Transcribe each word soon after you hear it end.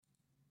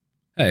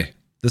Hey,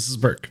 this is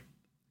Burke.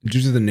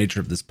 Due to the nature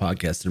of this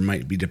podcast, there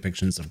might be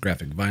depictions of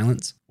graphic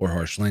violence or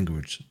harsh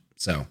language,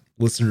 so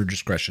listener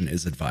discretion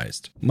is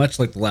advised. Much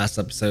like the last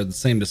episode, the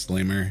same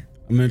disclaimer.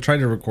 I'm going to try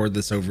to record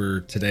this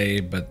over today,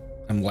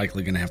 but I'm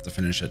likely going to have to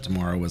finish it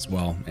tomorrow as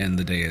well, and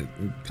the day it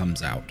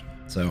comes out.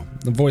 So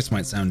the voice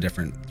might sound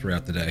different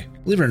throughout the day.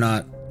 Believe it or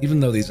not, even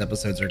though these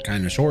episodes are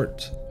kind of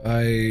short,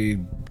 I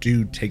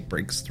do take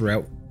breaks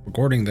throughout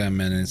recording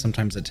them, and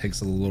sometimes it takes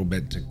a little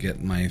bit to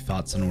get my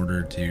thoughts in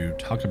order to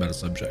talk about a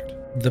subject.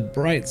 The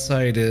bright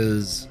side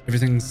is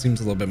everything seems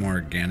a little bit more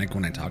organic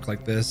when I talk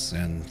like this,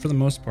 and for the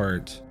most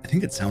part, I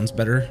think it sounds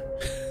better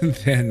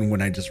than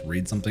when I just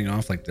read something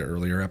off like the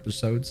earlier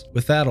episodes.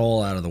 With that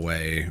all out of the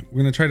way,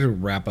 we're going to try to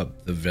wrap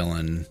up the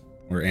villain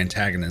or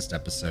antagonist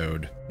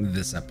episode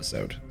this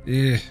episode.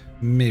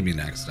 Maybe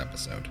next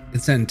episode.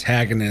 It's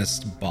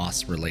antagonist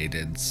boss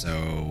related,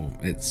 so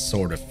it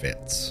sort of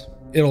fits.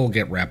 It'll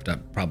get wrapped up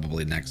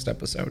probably next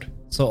episode.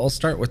 So I'll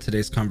start with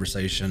today's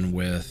conversation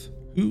with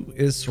who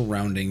is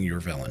surrounding your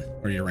villain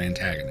or your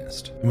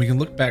antagonist. And we can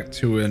look back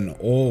to an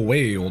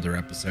way older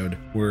episode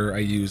where I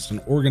used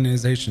an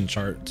organization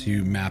chart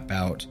to map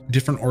out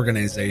different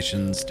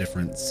organizations,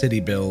 different city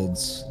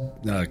builds,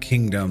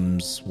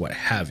 kingdoms, what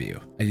have you.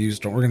 I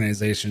used an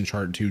organization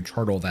chart to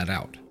chart all that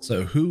out.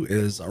 So who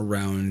is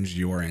around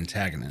your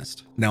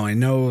antagonist? Now I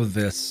know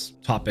this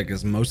topic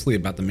is mostly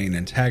about the main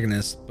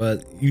antagonist,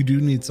 but you do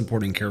need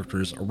supporting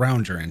characters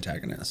around your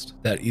antagonist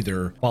that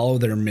either follow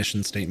their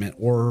mission statement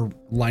or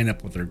line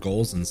up with their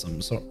goals in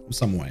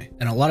some way.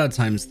 And a lot of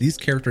times these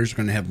characters are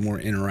going to have more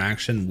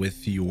interaction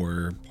with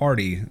your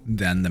party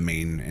than the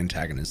main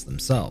antagonists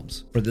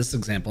themselves. For this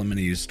example, I'm going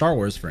to use Star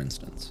Wars for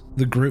instance.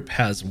 The group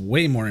has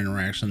way more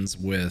interactions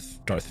with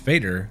Darth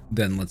Vader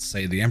than, let's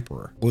say, the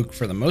Emperor. Luke,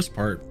 for the most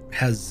part,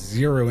 has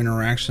zero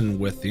interaction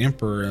with the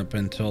Emperor up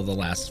until the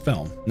last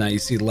film. Now you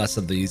see less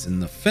of these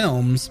in the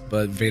films,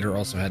 but Vader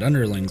also had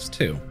underlings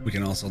too. We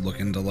can also look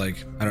into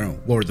Lord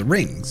of the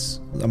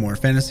Rings, a more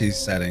fantasy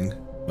setting.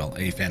 Well,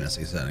 a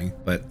fantasy setting,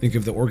 but think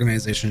of the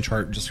organization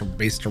chart just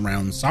based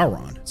around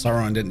Sauron.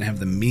 Sauron didn't have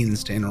the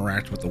means to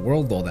interact with the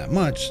world all that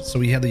much, so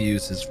he had to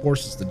use his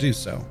forces to do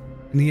so.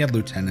 And he had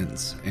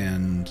lieutenants,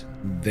 and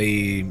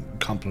they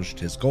accomplished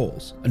his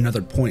goals.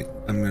 Another point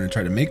I'm going to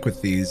try to make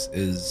with these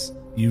is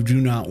you do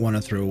not want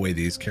to throw away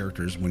these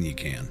characters when you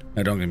can.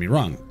 Now, don't get me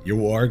wrong.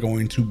 You are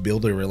going to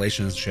build a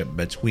relationship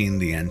between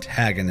the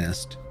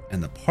antagonist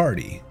and the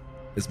party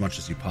as much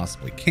as you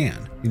possibly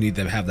can. You need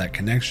to have that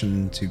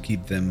connection to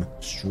keep them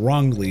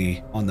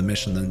strongly on the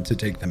mission than to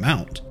take them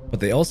out. But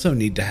they also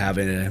need to have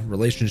a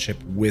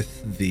relationship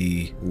with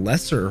the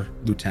lesser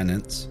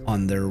lieutenants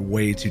on their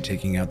way to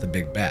taking out the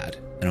big bad.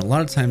 And a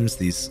lot of times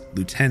these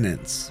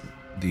lieutenants,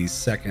 these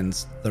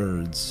seconds,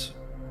 thirds,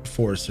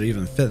 fourths, or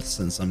even fifths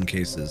in some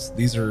cases,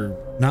 these are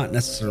not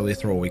necessarily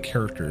throwaway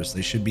characters.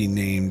 They should be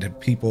named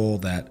people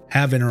that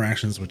have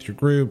interactions with your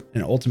group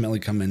and ultimately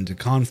come into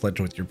conflict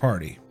with your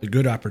party. A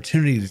good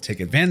opportunity to take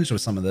advantage of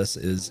some of this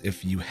is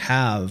if you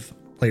have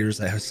players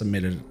that have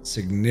submitted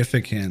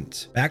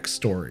significant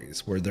backstories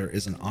where there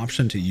is an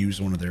option to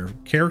use one of their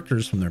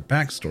characters from their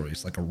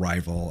backstories, like a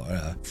rival,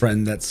 a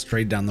friend that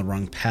strayed down the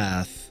wrong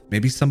path,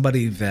 maybe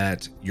somebody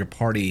that your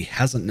party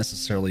hasn't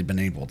necessarily been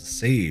able to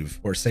save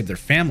or save their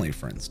family,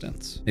 for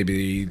instance.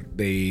 Maybe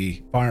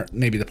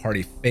the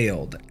party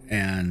failed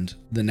and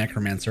the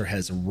necromancer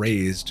has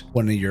raised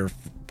one of your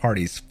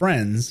party's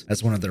friends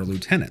as one of their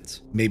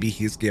lieutenants. Maybe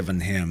he's given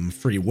him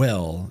free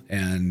will,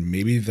 and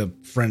maybe the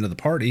friend of the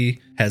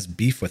party has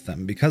beef with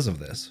them because of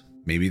this.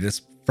 Maybe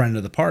this friend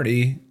of the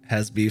party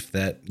has beef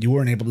that you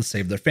weren't able to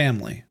save their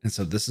family, and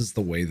so this is the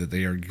way that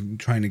they are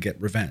trying to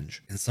get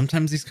revenge. And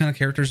sometimes these kind of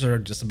characters are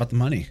just about the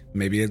money.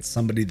 Maybe it's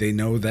somebody they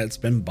know that's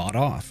been bought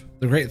off.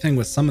 The great thing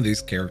with some of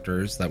these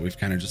characters that we've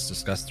kind of just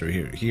discussed through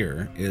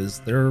here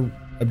is their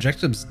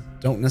objectives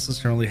don't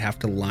necessarily have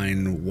to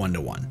line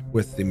one-to-one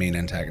with the main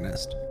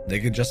antagonist. They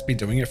could just be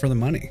doing it for the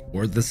money,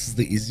 or this is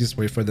the easiest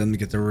way for them to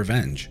get their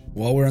revenge.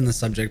 While we're on the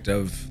subject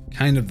of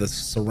kind of the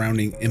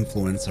surrounding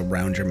influence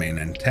around your main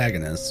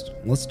antagonist,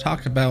 let's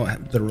talk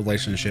about the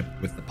relationship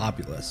with the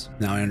populace.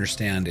 Now, I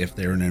understand if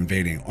they're an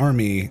invading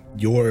army,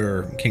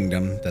 your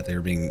kingdom that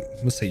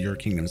let's say your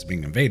kingdom's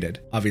being invaded,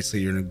 obviously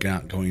you're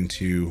not going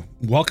to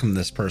welcome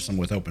this person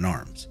with open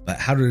arms. But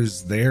how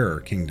does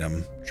their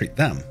kingdom treat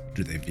them?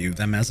 Do they view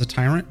them as a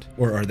tyrant?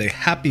 Or are they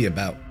happy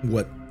about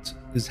what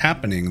is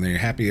happening? They're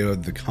happy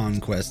with the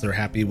conquest. They're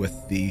happy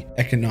with the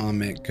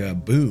economic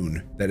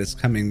boon that is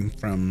coming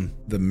from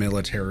the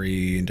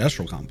military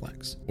industrial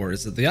complex. Or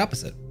is it the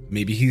opposite?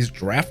 Maybe he's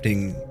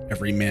drafting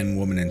every man,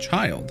 woman, and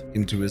child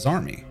into his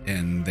army,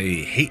 and they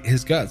hate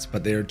his guts,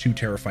 but they're too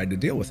terrified to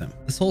deal with him.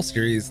 This whole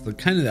series, the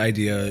kind of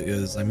idea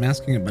is I'm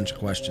asking a bunch of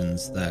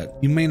questions that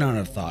you may not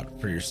have thought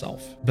for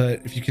yourself.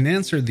 But if you can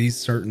answer these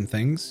certain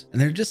things,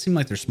 and they just seem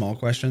like they're small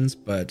questions,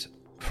 but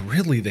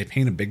really they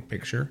paint a big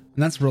picture.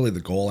 And that's really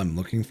the goal I'm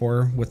looking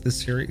for with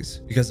this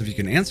series. Because if you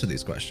can answer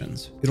these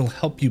questions, it'll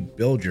help you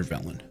build your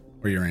villain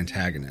or your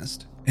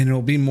antagonist. And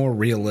it'll be more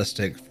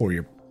realistic for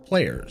your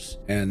players,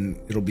 and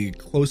it'll be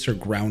closer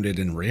grounded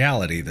in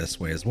reality this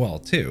way as well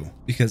too,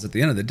 because at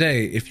the end of the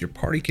day, if your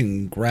party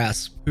can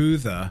grasp who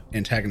the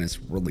antagonist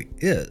really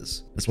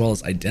is, as well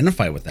as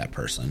identify with that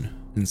person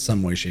in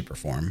some way, shape, or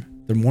form,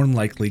 they're more than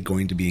likely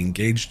going to be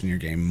engaged in your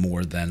game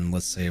more than,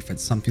 let's say, if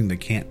it's something they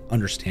can't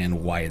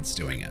understand why it's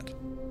doing it.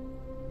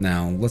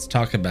 Now, let's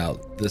talk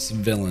about this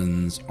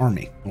villain's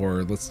army,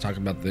 or let's talk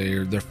about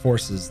their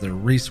forces, their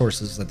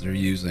resources that they're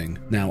using.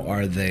 Now,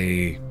 are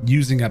they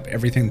using up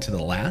everything to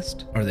the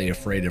last? Are they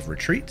afraid of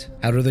retreat?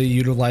 How do they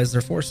utilize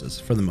their forces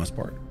for the most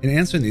part? And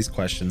answering these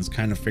questions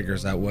kind of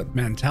figures out what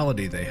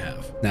mentality they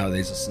have. Now,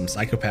 there's just some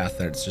psychopath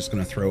that's just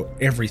going to throw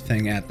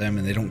everything at them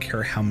and they don't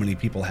care how many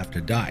people have to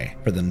die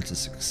for them to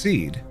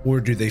succeed, or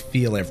do they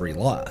feel every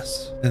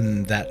loss?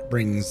 And that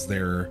brings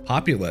their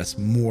populace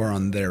more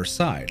on their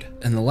side.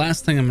 And the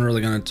last thing I'm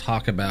really going to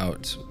talk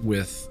about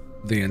with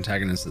the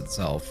antagonist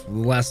itself, the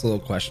last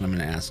little question I'm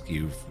going to ask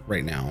you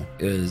right now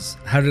is,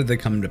 how did they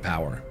come to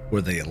power?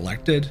 Were they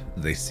elected?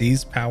 Did they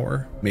seize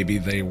power? Maybe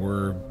they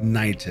were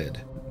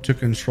knighted, took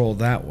control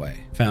that way,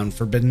 found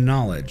forbidden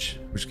knowledge,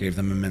 which gave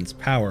them immense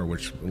power,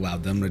 which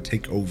allowed them to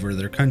take over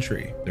their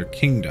country, their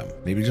kingdom,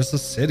 maybe just a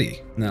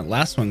city. And that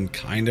last one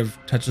kind of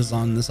touches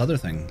on this other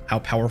thing. How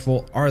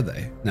powerful are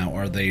they? Now,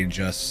 are they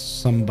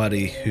just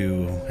somebody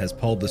who has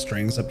pulled the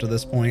strings up to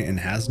this point and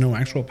has no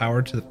actual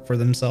power for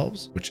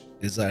themselves, which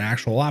is an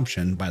actual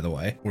option, by the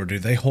way? Or do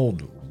they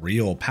hold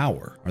real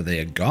power? Are they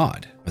a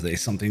god? Are they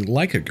something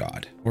like a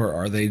god? Or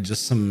are they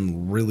just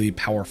some really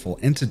powerful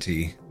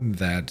entity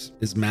that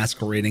is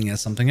masquerading as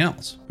something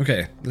else?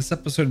 Okay, this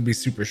episode would be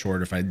super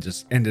short if I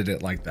just ended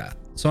it like that.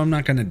 So I'm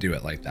not going to do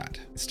it like that.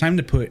 It's time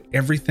to put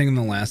everything in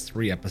the last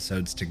 3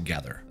 episodes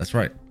together. That's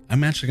right.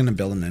 I'm actually going to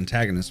build an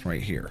antagonist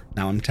right here.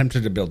 Now, I'm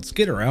tempted to build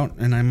Skitter out,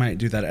 and I might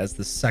do that as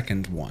the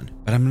second one.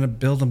 But I'm going to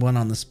build one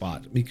on the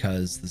spot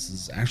because this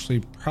is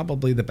actually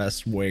probably the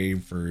best way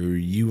for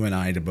you and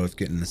I to both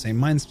get in the same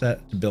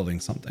mindset to building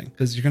something,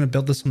 because you're going to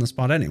build this on the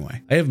spot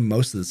anyway. I have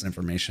most of this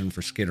information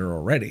for Skitter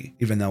already,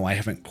 even though I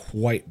haven't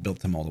quite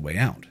built him all the way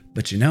out.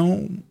 But you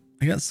know,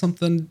 I got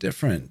something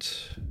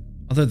different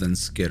other than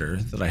Skitter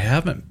that I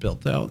haven't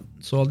built out,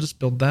 so I'll just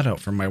build that out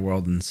for my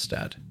world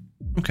instead.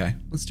 Okay,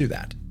 let's do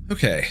that.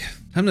 Okay,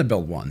 time to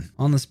build one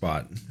on the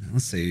spot.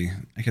 Let's see.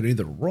 I could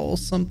either roll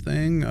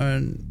something.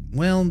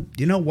 Well,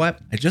 you know what?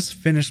 I just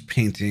finished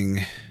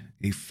painting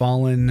a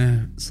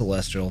fallen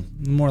celestial,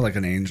 more like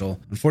an angel.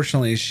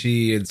 Unfortunately,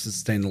 she had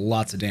sustained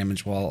lots of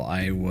damage while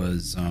I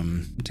was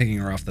taking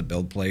her off the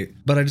build plate,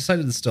 but I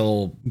decided to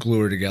still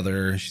glue her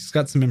together. She's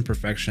got some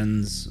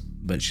imperfections,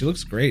 but she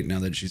looks great now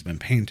that she's been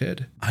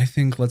painted. I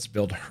think let's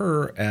build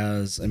her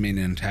as a main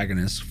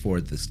antagonist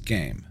for this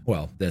game.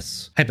 Well,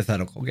 this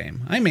hypothetical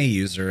game. I may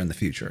use her in the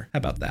future. How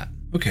about that?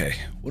 Okay,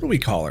 what do we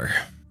call her?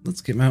 Let's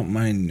get out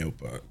my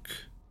notebook.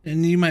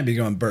 And you might be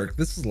going, Burke,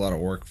 this is a lot of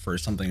work for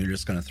something you're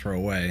just going to throw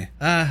away.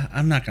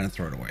 I'm not going to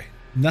throw it away.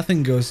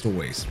 Nothing goes to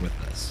waste with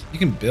this. You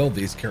can build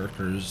these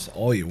characters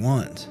all you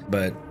want,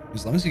 but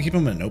as long as you keep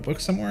them in a notebook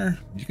somewhere,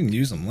 you can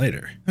use them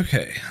later.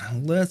 Okay,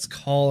 let's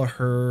call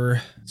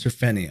her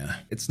Serphenia.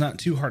 It's not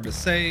too hard to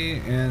say,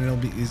 and it'll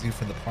be easy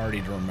for the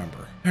party to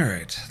remember. All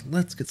right,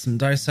 let's get some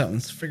dice out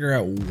and figure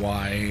out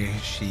why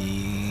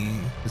she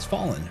has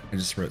fallen. I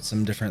just wrote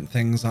some different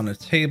things on a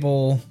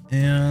table,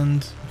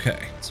 and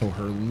okay, so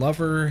her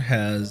lover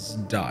has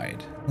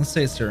died. Let's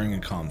say it's during a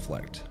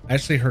conflict. I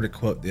actually heard a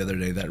quote the other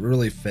day that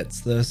really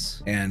fits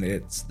this, and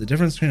it's the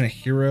difference between a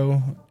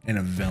hero and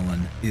a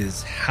villain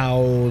is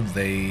how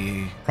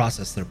they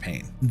process their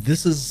pain.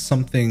 This is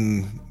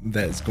something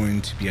that is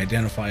going to be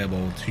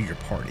identifiable to your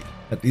party.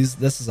 That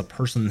this is a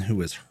person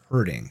who is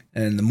hurting,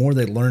 and the more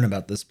they learn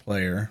about this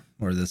player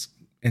or this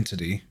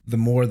entity, the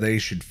more they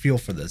should feel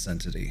for this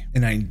entity.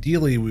 And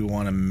ideally, we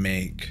want to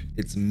make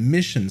its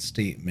mission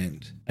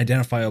statement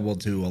identifiable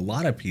to a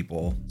lot of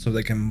people so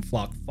they can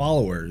flock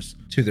followers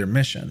to their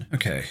mission.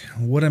 Okay,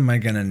 what am I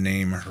going to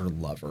name her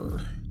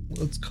lover?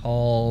 Let's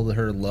call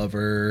her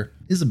lover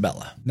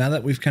Isabella. Now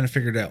that we've kind of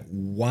figured out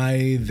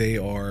why they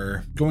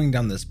are going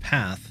down this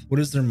path, what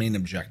is their main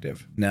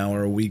objective? Now,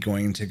 are we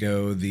going to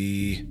go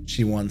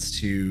she wants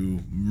to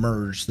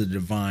merge the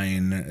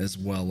divine as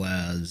well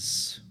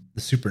as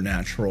the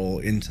supernatural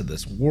into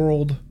this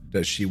world?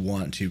 Does she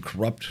want to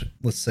corrupt,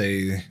 let's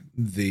say,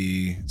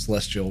 the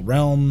celestial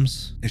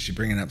realms? Is she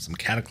bringing up some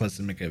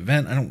cataclysmic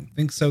event? I don't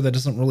think so. That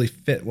doesn't really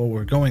fit where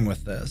we're going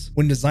with this.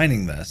 When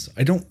designing this,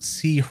 I don't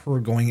see her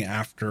going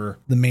after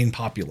the main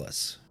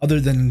populace other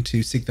than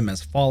to seek them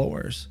as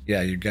followers.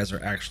 Yeah, you guys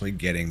are actually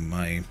getting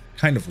my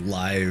kind of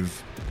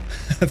live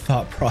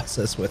thought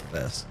process with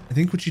this. I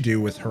think what you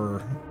do with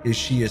her is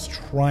she is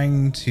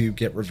trying to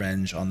get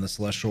revenge on the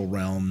celestial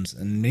realms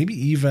and maybe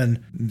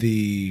even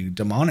the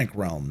demonic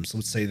realms.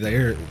 Let's say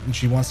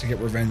she wants to get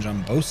revenge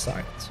on both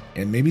sides.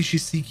 And maybe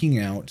she's seeking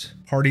out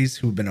parties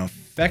who've been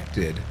affected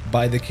affected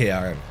by the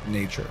chaotic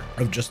nature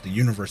of just the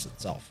universe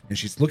itself. And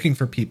she's looking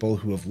for people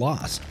who have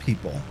lost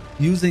people,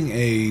 using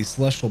a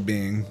celestial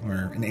being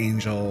or an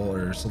angel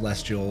or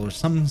celestial or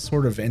some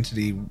sort of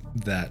entity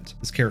that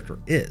this character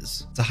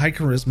is. It's a high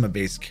charisma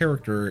based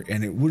character,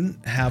 and it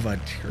wouldn't have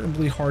a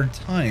terribly hard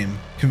time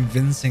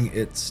convincing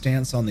its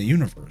stance on the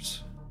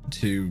universe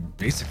to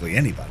basically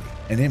anybody.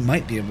 And it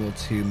might be able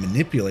to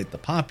manipulate the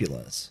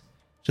populace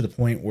to the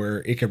point where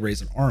it could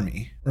raise an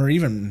army or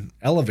even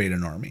elevate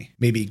an army,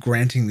 maybe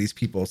granting these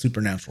people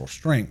supernatural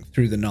strength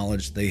through the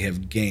knowledge they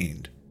have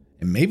gained.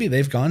 And maybe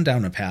they've gone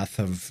down a path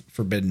of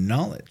forbidden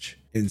knowledge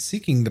in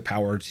seeking the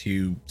power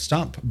to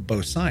stop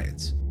both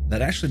sides.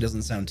 That actually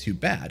doesn't sound too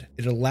bad.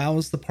 It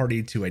allows the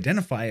party to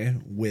identify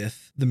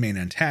with the main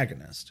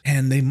antagonist.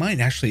 And they might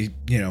actually,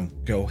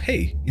 go,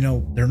 hey,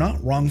 they're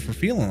not wrong for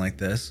feeling like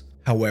this.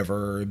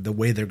 However, the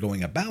way they're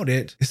going about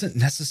it isn't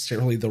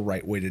necessarily the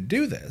right way to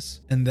do this.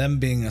 And them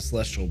being a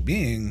celestial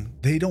being,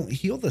 they don't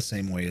heal the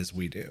same way as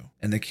we do.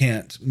 And they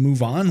can't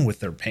move on with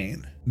their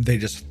pain. They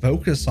just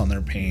focus on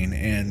their pain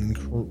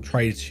and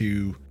try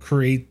to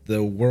create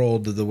the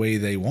world the way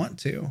they want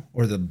to,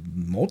 or the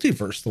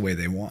multiverse the way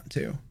they want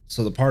to.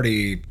 So the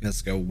party has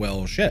to go,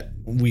 well, shit,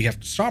 we have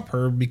to stop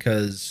her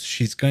because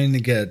she's going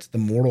to get the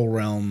mortal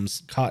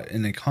realms caught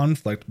in a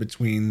conflict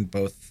between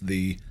both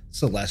the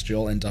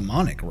celestial and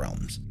demonic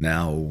realms.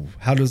 Now,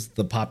 how does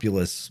the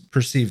populace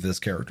perceive this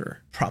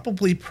character?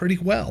 Probably pretty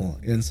well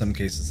in some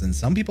cases, and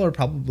some people are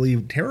probably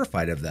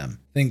terrified of them.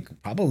 I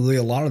think probably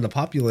a lot of the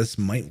populace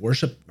might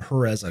worship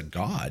her as a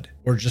god,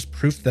 or just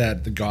proof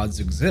that the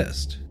gods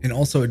exist. And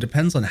also, it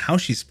depends on how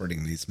she's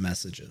spreading these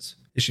messages.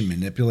 Is she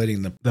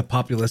manipulating the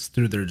populace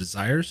through their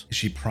desires? Is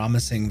she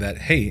promising that,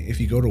 hey,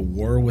 if you go to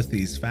war with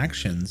these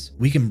factions,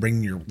 we can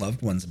bring your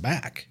loved ones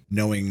back,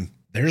 knowing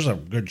there's a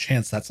good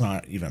chance that's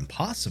not even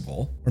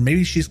possible? Or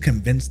maybe she's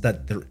convinced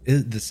that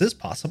this is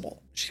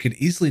possible. She could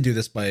easily do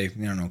this by,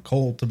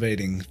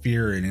 cultivating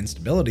fear and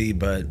instability,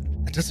 but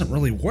that doesn't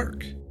really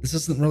work. This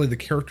isn't really the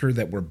character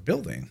that we're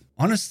building.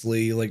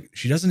 Honestly,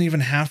 she doesn't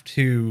even have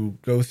to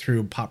go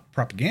through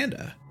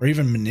propaganda or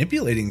even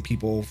manipulating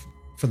people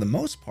for the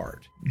most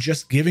part.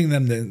 Just giving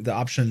them the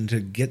option to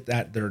get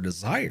at their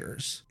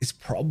desires is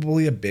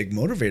probably a big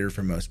motivator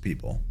for most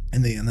people.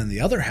 And then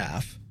the other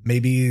half,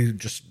 maybe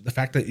just the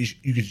fact that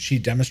she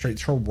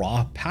demonstrates her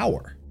raw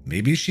power.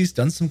 Maybe she's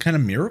done some kind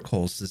of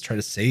miracles to try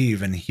to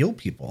save and heal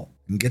people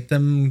and get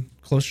them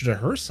closer to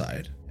her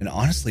side. And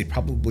honestly,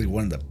 probably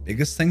one of the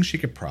biggest things she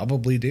could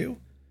probably do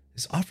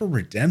is offer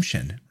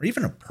redemption or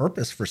even a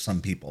purpose for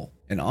some people.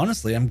 And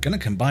honestly, I'm going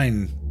to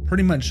combine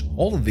pretty much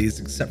all of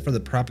these except for the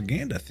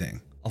propaganda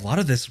thing. A lot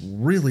of this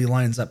really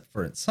lines up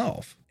for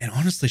itself. And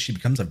honestly, she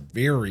becomes a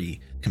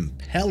very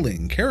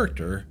compelling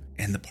character,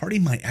 and the party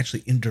might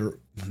actually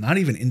not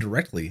even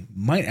indirectly,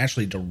 might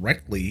actually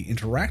directly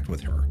interact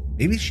with her.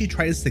 Maybe she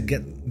tries to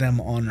get them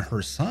on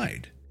her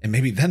side, and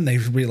maybe then they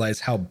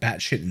realize how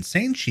batshit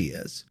insane she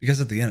is. Because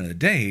at the end of the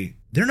day,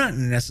 they're not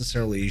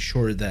necessarily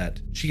sure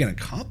that she can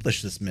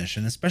accomplish this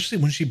mission, especially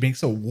when she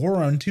makes a war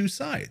on two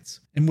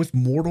sides and with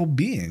mortal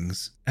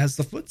beings as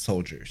the foot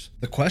soldiers.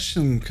 The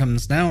question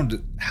comes down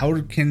to, how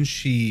can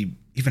she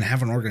even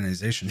have an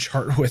organization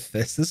chart with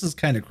this? This is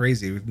kind of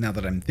crazy now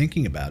that I'm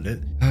thinking about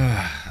it.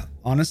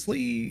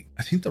 Honestly,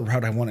 I think the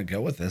route I want to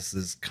go with this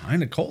is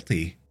kind of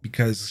culty,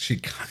 because she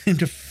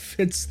kind of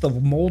fits the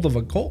mold of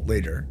a cult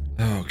leader.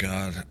 Oh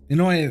God.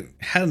 I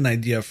had an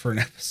idea for an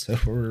episode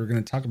where we were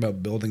going to talk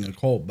about building a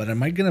cult, but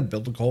am I going to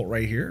build a cult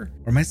right here?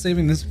 Or am I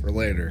saving this for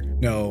later?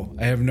 No,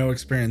 I have no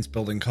experience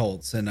building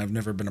cults, and I've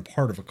never been a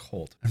part of a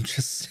cult. I'm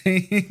just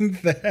saying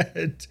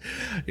that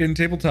in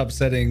tabletop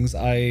settings,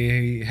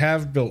 I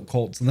have built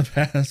cults in the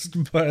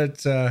past,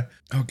 but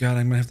oh God,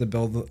 I'm going to have to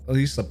build at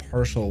least a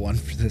partial one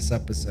for this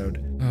episode.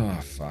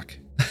 Oh, fuck.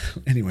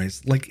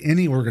 Anyways, like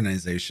any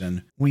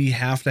organization, we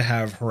have to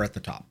have her at the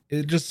top.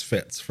 It just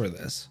fits for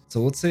this.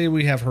 So let's say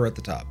we have her at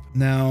the top.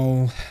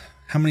 Now,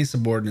 how many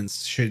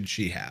subordinates should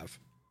she have?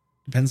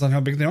 Depends on how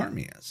big the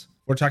army is.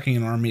 We're talking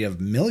an army of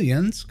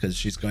millions, because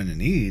she's going to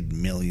need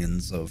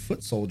millions of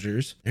foot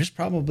soldiers. There's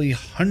probably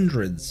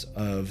hundreds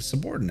of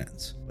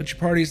subordinates, but your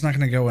party's not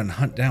going to go and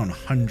hunt down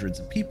hundreds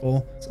of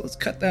people. So let's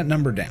cut that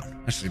number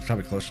down. Actually,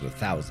 probably closer to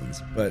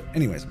thousands. But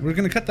anyways, we're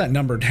going to cut that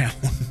number down.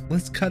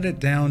 Let's cut it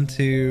down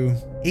to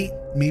 8,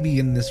 maybe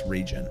in this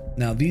region.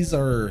 Now, these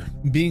are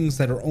beings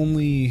that are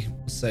only,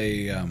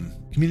 say,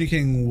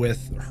 communicating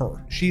with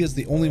her. She is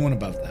the only one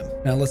above them.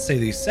 Now, let's say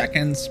these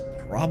seconds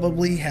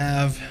probably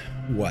have,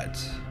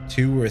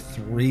 2 or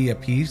 3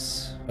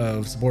 apiece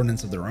of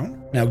subordinates of their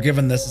own. Now,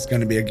 given this is going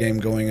to be a game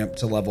going up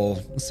to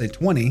level, let's say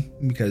 20,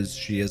 because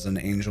she is an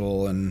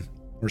angel and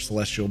or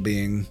celestial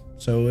being,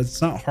 so it's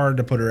not hard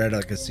to put her at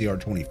like a CR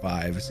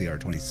 25, a CR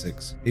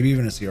 26, maybe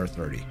even a CR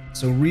 30.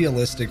 So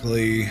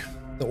realistically,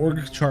 the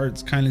org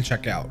charts kind of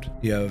check out.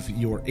 You have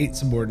your 8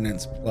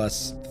 subordinates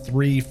plus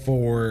 3,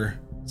 4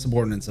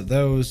 subordinates of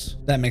those.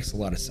 That makes a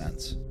lot of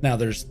sense. Now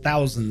there's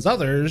thousands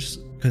others,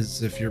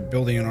 because if you're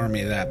building an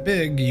army that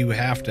big, you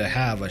have to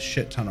have a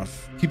shit ton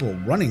of people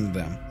running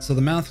them. So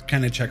the math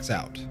kind of checks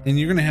out. And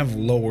you're going to have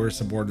lower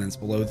subordinates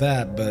below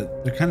that,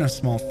 but they're kind of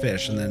small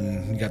fish. And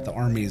then you got the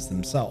armies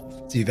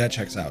themselves. See, that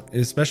checks out,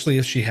 especially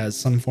if she has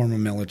some form of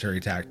military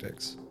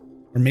tactics.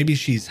 Or maybe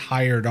she's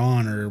hired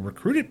on or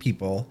recruited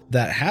people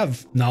that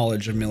have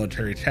knowledge of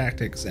military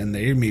tactics and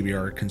they maybe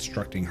are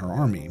constructing her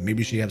army.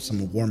 Maybe she has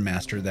some war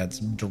master that's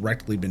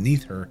directly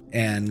beneath her.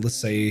 And let's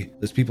say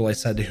those people I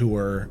said who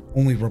are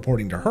only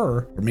reporting to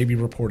her or maybe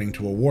reporting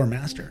to a war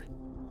master.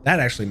 That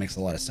actually makes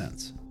a lot of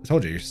sense. I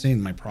told you, you're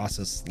seeing my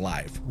process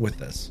live with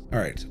this. All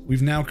right,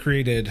 we've now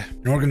created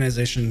an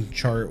organization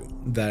chart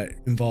that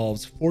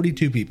involves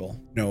 42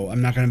 people. No, I'm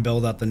not going to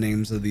build out the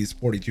names of these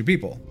 42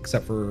 people,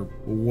 except for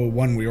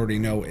one we already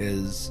know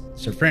is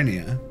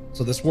Sophronia.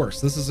 So this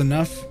works. This is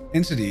enough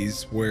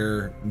entities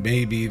where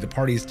maybe the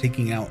party is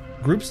taking out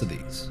groups of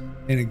these.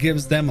 And it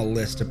gives them a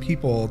list of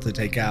people to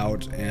take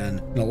out.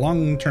 And in a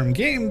long-term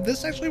game,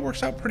 this actually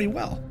works out pretty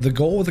well. The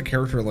goal with a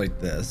character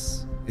like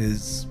this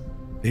is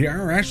they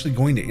are actually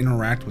going to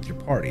interact with your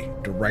party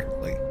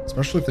directly,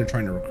 especially if they're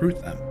trying to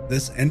recruit them.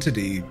 This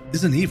entity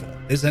isn't evil.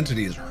 This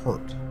entity is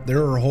hurt.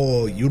 Their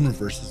whole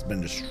universe has been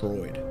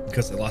destroyed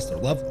because they lost their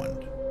loved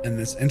one. And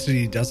this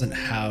entity doesn't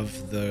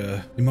have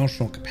the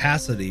emotional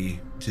capacity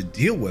to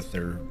deal with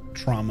their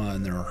trauma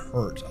and their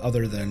hurt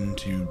other than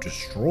to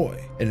destroy.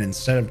 And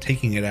instead of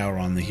taking it out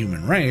on the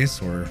human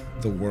race or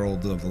the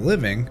world of the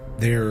living,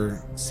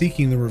 they're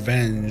seeking the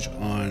revenge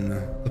on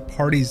the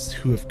parties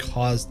who have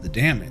caused the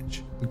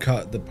damage.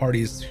 The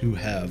parties who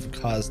have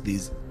caused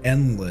these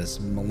endless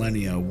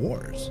millennia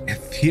wars. And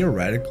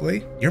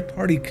theoretically, your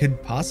party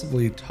could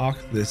possibly talk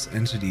this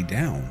entity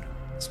down,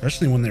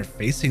 especially when they're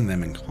facing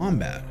them in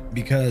combat.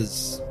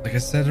 Because, like I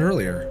said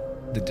earlier,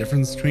 the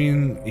difference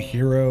between a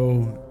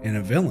hero and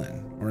a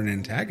villain or an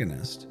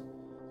antagonist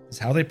is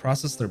how they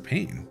process their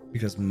pain.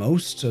 Because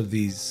most of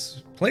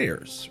these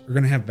players are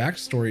going to have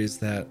backstories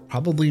that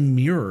probably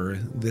mirror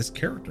this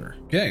character.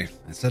 Okay,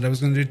 I said I was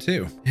going to do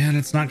 2. And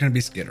it's not going to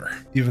be Skitter,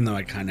 even though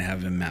I kind of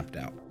have him mapped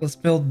out. Let's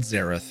build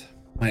Zareth,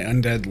 my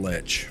undead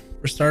lich.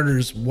 For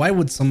starters, why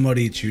would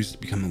somebody choose to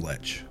become a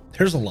lich?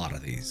 There's a lot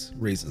of these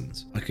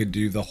reasons. I could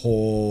do the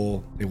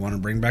whole, they want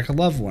to bring back a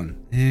loved one.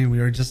 We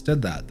already just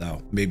did that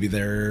though. Maybe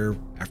they're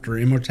after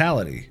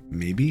immortality.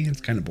 Maybe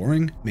it's kind of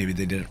boring. Maybe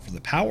they did it for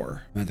the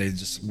power. They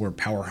just were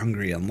power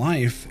hungry in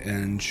life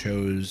and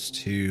chose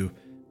to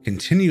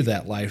continue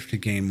that life to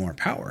gain more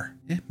power.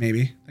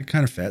 Maybe that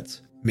kind of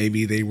fits.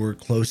 Maybe they were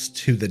close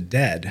to the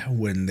dead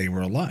when they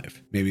were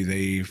alive. Maybe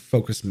they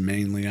focused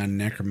mainly on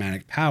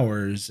necromantic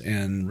powers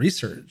and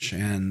research,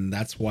 and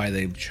that's why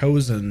they've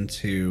chosen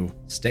to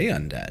stay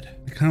undead.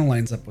 It kind of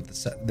lines up with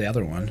the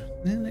other one.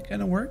 That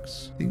kind of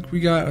works.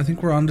 I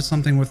think we're onto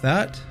something with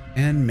that.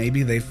 And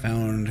maybe they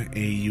found a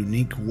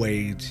unique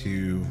way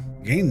to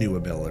gain new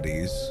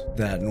abilities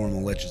that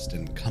normal liches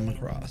didn't come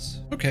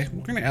across. Okay,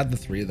 we're going to add the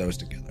 3 of those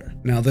together.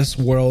 Now this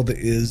world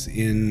is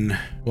in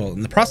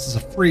the process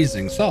of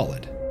freezing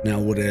solid. Now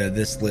would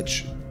this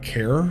lich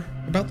care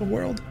about the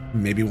world?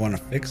 Maybe want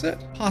to fix it?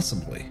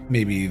 Possibly.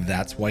 Maybe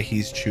that's why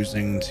he's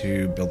choosing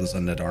to build his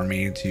undead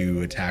army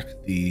to attack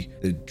the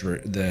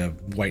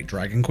white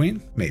dragon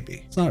queen?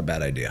 Maybe. It's not a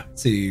bad idea.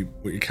 See,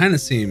 what you're kind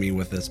of seeing me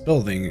with this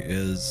building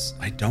is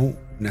I don't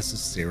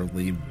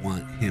necessarily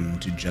want him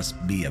to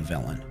just be a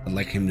villain. I'd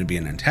like him to be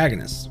an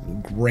antagonist.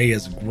 Gray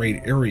is a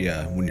great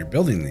area when you're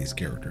building these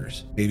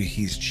characters. Maybe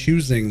he's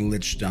choosing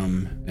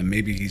lichdom, and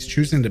maybe he's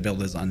choosing to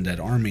build his undead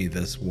army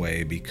this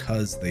way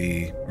because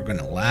they are going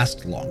to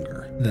last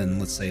longer than,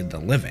 let's say, the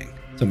living.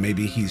 So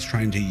maybe he's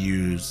trying to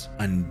use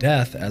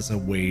undeath as a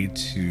way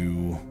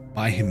to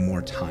buy him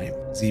more time.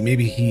 See,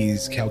 maybe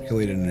he's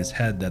calculated in his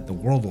head that the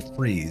world will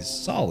freeze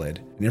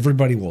solid and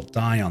everybody will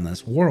die on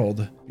this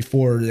world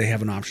before they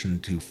have an option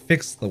to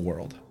fix the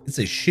world. It's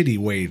a shitty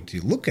way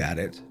to look at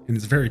it, and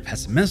it's very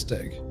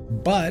pessimistic,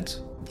 but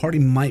the party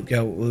might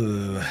go,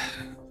 ugh,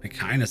 I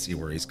kind of see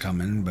where he's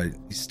coming, but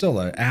he's still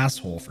an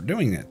asshole for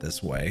doing it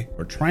this way,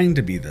 or trying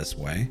to be this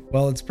way.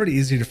 Well, it's pretty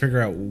easy to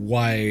figure out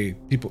why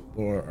people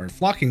are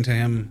flocking to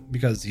him,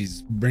 because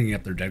he's bringing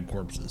up their dead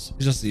corpses.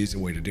 It's just the easy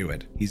way to do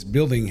it. He's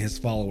building his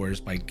followers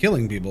by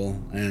killing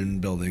people and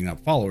building up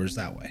followers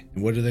that way.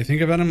 And what do they think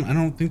about him? I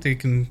don't think they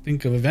can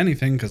think of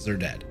anything because they're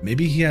dead.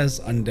 Maybe he has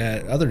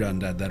other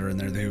undead that are in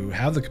there who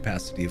have the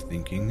capacity of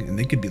thinking, and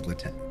they could be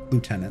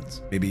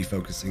lieutenants, maybe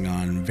focusing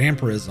on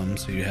vampirism,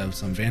 so you have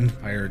some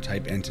vampire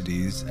type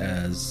entities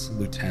as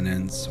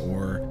lieutenants,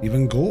 or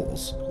even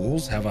ghouls.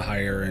 Ghouls have a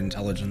higher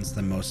intelligence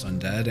than most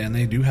undead, and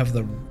they do have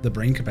the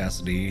brain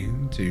capacity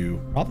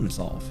to problem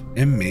solve.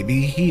 And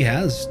maybe he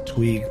has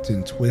tweaked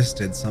and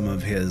twisted some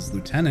of his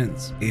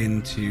lieutenants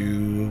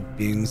into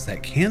beings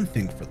that can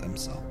think for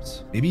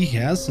themselves. Maybe he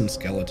has some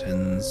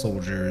skeleton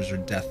soldiers or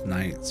death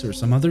knights or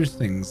some other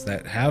things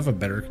that have a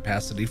better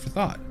capacity for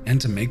thought. And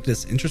to make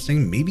this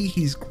interesting, maybe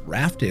he's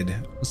grafted,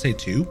 let's say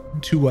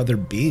two other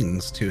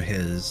beings to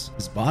his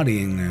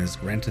body and has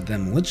granted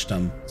them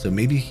lichdom. So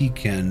maybe he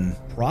can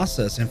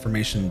process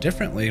information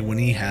differently when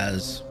he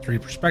has three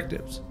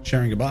perspectives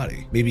sharing a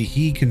body. Maybe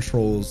he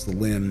controls the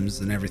limbs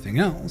and everything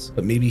else,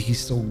 but maybe he's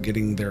still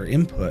getting their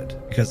input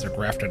because they're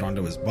grafted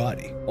onto his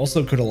body.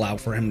 Also could allow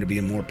for him to be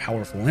a more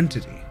powerful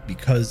entity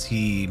because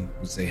he,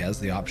 let's say, has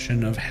the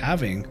option of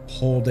having a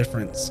whole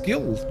different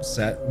skill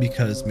set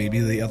because maybe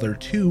the other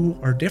two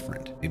are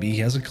different. Maybe he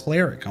has a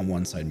cleric on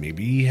one side.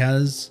 Maybe he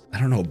has, I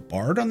don't know, a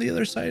bard on the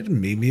other side.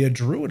 Maybe a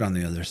druid on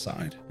the other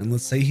side. And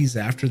let's say he's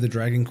after the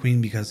Dragon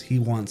Queen because he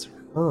wants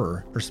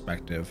her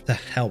perspective to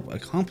help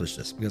accomplish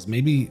this, because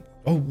maybe,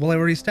 oh, well, I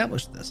already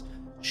established this.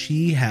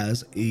 She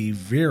has a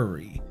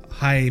very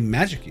high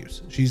magic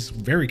use. She's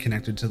very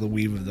connected to the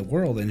weave of the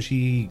world and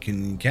she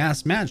can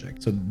cast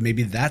magic. So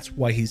maybe that's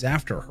why he's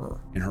after her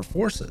and her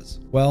forces.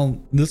 Well,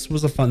 this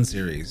was a fun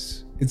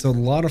series. It's a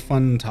lot of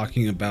fun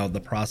talking about the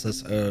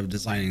process of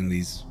designing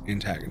these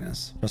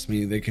antagonists. Trust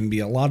me, they can be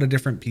a lot of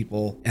different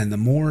people, and the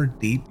more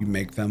deep you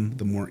make them,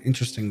 the more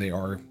interesting they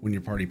are when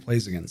your party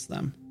plays against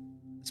them,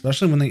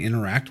 especially when they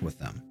interact with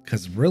them,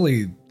 because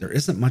really there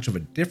isn't much of a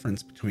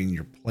difference between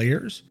your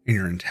players and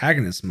your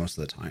antagonists most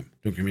of the time.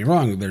 Don't get me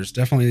wrong, there's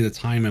definitely the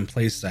time and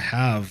place to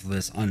have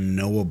this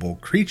unknowable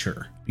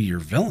creature be your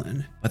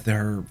villain, but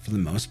they're, for the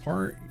most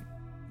part,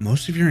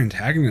 most of your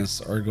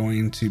antagonists are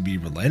going to be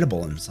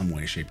relatable in some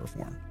way, shape, or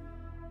form.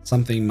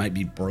 Something might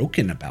be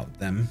broken about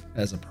them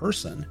as a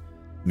person.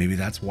 Maybe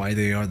that's why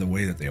they are the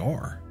way that they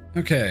are.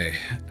 Okay,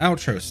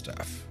 outro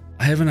stuff.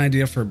 I have an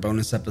idea for a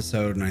bonus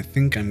episode, and I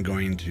think I'm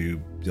going to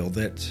build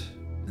it.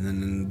 And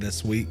then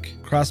this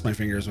week, cross my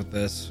fingers with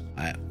this.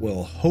 It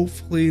will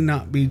hopefully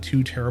not be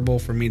too terrible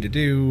for me to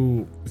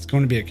do. It's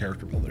going to be a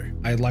character builder.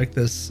 I like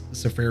this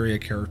Sefaria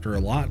character a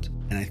lot,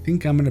 and I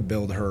think I'm going to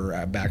build her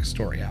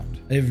backstory out.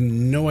 I have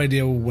no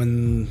idea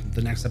when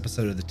the next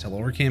episode of the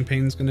Telor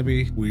campaign is going to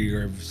be. We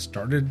have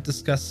started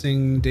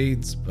discussing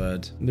dates,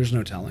 but there's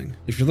no telling.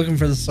 If you're looking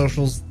for the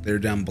socials, they're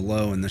down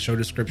below in the show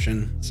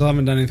description. Still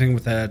haven't done anything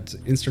with that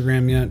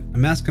Instagram yet.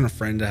 I'm asking a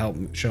friend to help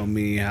show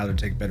me how to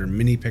take better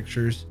mini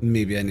pictures.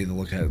 Maybe I need to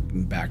look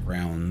at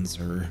backgrounds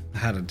or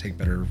how to take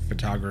better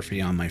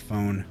photography on my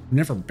phone. I've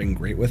never been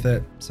great with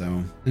it,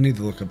 so I need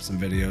to look up some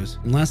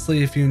videos. And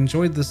lastly, if you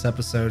enjoyed this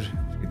episode,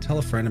 if you could tell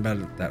a friend about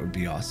it, that would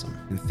be awesome.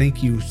 And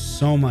thank you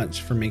so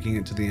much for making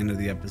it to the end of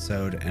the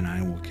episode, and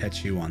I will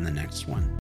catch you on the next one.